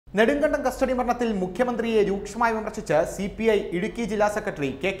Nedumkandam custody മരണത്തിൽ മുഖ്യമന്ത്രിയെ രൂക്ഷമായി വിമർശിച്ച് സിപിഐ ഇടുക്കി ജില്ലാ സെക്രട്ടറി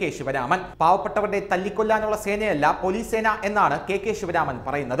കെ ശിവരാമൻ. പാവപ്പെട്ടവരുടെ തല്ലിക്കൊല്ലാനുള്ള സേനയല്ല പോലീസ് സേന എന്നാണ് കെ ശിവരാമൻ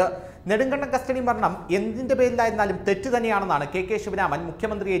പറയുന്നത്. നെടുങ്കണ്ടം കസ്റ്റഡി മരണം എന്തിന്റെ പേരിലായിരുന്നാലും തെറ്റ് തന്നെയാണെന്നാണ് കെ ശിവരാമൻ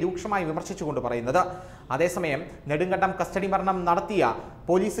മുഖ്യമന്ത്രിയെ രൂക്ഷമായി വിമർശിച്ചുകൊണ്ട് പറയുന്നത്. അതേസമയം നെടുങ്കണ്ടം കസ്റ്റഡി മരണം നടത്തിയ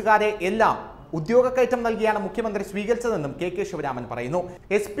പോലീസുകാരെ എല്ലാം ഉദ്യോഗക്കയറ്റം നൽകിയാണ് മുഖ്യമന്ത്രി സ്വീകരിച്ചതെന്നും കെ ശിവരാമൻ പറയുന്നു.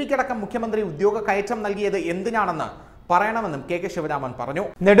 എസ്.പിക്കടക്കം മുഖ്യമന്ത്രി ഉദ്യോഗക്കയറ്റം നൽകിയത് എന്തിനാണെന്ന് പറയണമെന്നും കെ ശിവരാമൻ പറഞ്ഞു.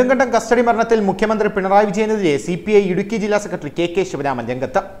 നെടുങ്കണ്ടം കസ്റ്റഡി മരണത്തിൽ മുഖ്യമന്ത്രി പിണറായി വിജയനെതിരെ സിപിഐ ഇടുക്കി ജില്ലാ സെക്രട്ടറി കെ ശിവരാമൻ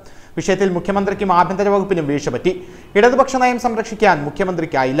രംഗത്ത്. വിഷയത്തിൽ മുഖ്യമന്ത്രിക്കും ആഭ്യന്തര വകുപ്പിനും വീഴ്ച പറ്റി. ഇടതുപക്ഷ നയം സംരക്ഷിക്കാൻ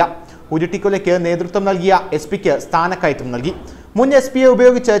മുഖ്യമന്ത്രിക്കായില്ല. ഉരുട്ടിക്കൊലയ്ക്ക് നേതൃത്വം നൽകിയ എസ്.പിക്ക് സ്ഥാനക്കയറ്റം നൽകി. മുൻ എസ്.പിയെ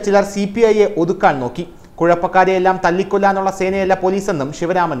ഉപയോഗിച്ച് ചിലർ സിപിഐയെ ഒതുക്കാൻ നോക്കി. കുഴപ്പക്കാരെയെല്ലാം തല്ലിക്കൊല്ലാനുള്ള സേനയല്ല പോലീസെന്നും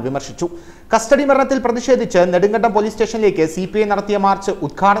ശിവരാമൻ വിമർശിച്ചു. കസ്റ്റഡി മരണത്തിൽ പ്രതിഷേധിച്ച് നെടുങ്കണ്ടം പോലീസ് സ്റ്റേഷനിലേക്ക് സിപിഐ നടത്തിയ മാർച്ച്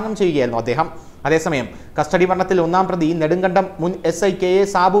ഉദ്ഘാടനം ചെയ്യുകയായിരുന്നു അദ്ദേഹം. അതേസമയം കസ്റ്റഡി മരണത്തിൽ ഒന്നാം പ്രതി നെടുങ്കണ്ടം മുൻ എസ്.ഐ കെ.എ.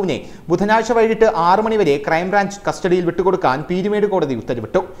 സാബുവിനെ ബുധനാഴ്ച വൈകിട്ട് 6 മണി വരെ ക്രൈംബ്രാഞ്ച് കസ്റ്റഡിയിൽ വിട്ടുകൊടുക്കാൻ പീരുമേട് കോടതി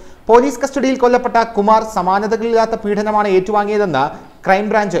ഉത്തരവിട്ടു. പോലീസ് കസ്റ്റഡിയിൽ കൊല്ലപ്പെട്ട കുമാർ സമാനതകളില്ലാത്ത പീഡനമാണ് ഏറ്റുവാങ്ങിയതെന്ന്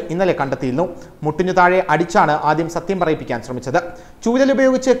ക്രൈംബ്രാഞ്ച് ഇന്നലെ കണ്ടെത്തിയിരുന്നു. മുട്ടിനു താഴെ അടിച്ചാണ് ആദ്യം സത്യം പറയിപ്പിക്കാൻ ശ്രമിച്ചത്.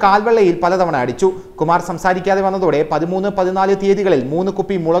 ചൂരലുപയോഗിച്ച് കാൽവെള്ളയിൽ പലതവണ അടിച്ചു. കുമാർ സംസാരിക്കാതെ വന്നതോടെ 13, 14 തീയതികളിൽ 3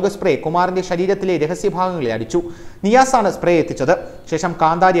 കുപ്പി മുളക് സ്പ്രേ കുമാറിന്റെ ശരീരത്തിലെ രഹസ്യഭാഗങ്ങളിൽ അടിച്ചു. നിയാസാണ് സ്പ്രേ എത്തിച്ചത്. ശേഷം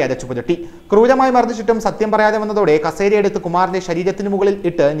കാന്താരി അരച്ചു പുരട്ടി. ക്രൂരമായി മർദ്ദിച്ചിട്ടും സത്യം പറയാതെ വന്നതോടെ കസേരയെടുത്ത് കുമാറിന്റെ ശരീരത്തിന് മുകളിൽ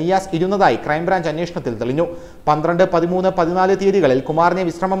ഇട്ട് നിയാസ് ഇരുന്നതായി ക്രൈംബ്രാഞ്ച് അന്വേഷണത്തിൽ തെളിഞ്ഞു. 12, 13, 14 തീയതികളിൽ കുമാറിനെ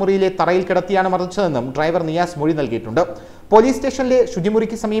വിശ്രമമുറിയിലെ തറയിൽ കിടത്തിയാണ് മർദ്ദിച്ചതെന്നും ഡ്രൈവർ നിയാസ് മൊഴി നൽകിയിട്ടുണ്ട്. പോലീസ് സ്റ്റേഷനിലെ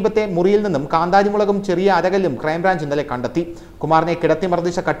ശുചിമുറിക്ക് സമീപത്തെ മുറിയിൽ നിന്നും കാന്താരിമുളകും ചെറിയ അരകല്ലും ക്രൈംബ്രാഞ്ച് ഇന്നലെ കണ്ടെത്തി. കുമാറിനെ കിടത്തി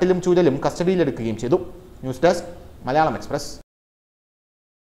മർദ്ദിച്ച കട്ടിലും ചൂരലും കസ്റ്റഡിയിലെടുക്കുകയും ചെയ്തു. News desk Malayalam express.